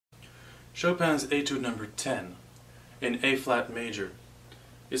Chopin's Étude No. 10, in A-flat major,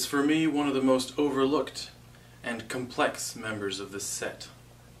 is for me one of the most overlooked and complex members of this set.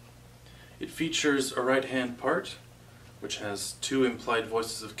 It features a right-hand part, which has two implied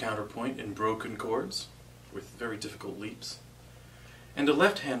voices of counterpoint in broken chords, with very difficult leaps, and a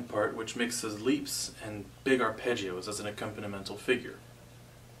left-hand part which mixes leaps and big arpeggios as an accompanimental figure.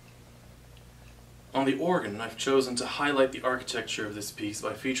 On the organ, I've chosen to highlight the architecture of this piece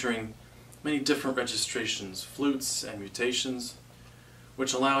by featuring many different registrations, flutes and mutations,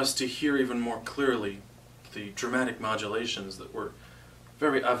 which allow us to hear even more clearly the dramatic modulations that were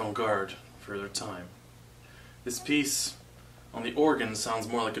very avant-garde for their time. This piece on the organ sounds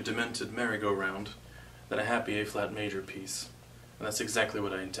more like a demented merry-go-round than a happy A-flat major piece, and that's exactly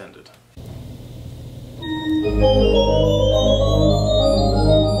what I intended.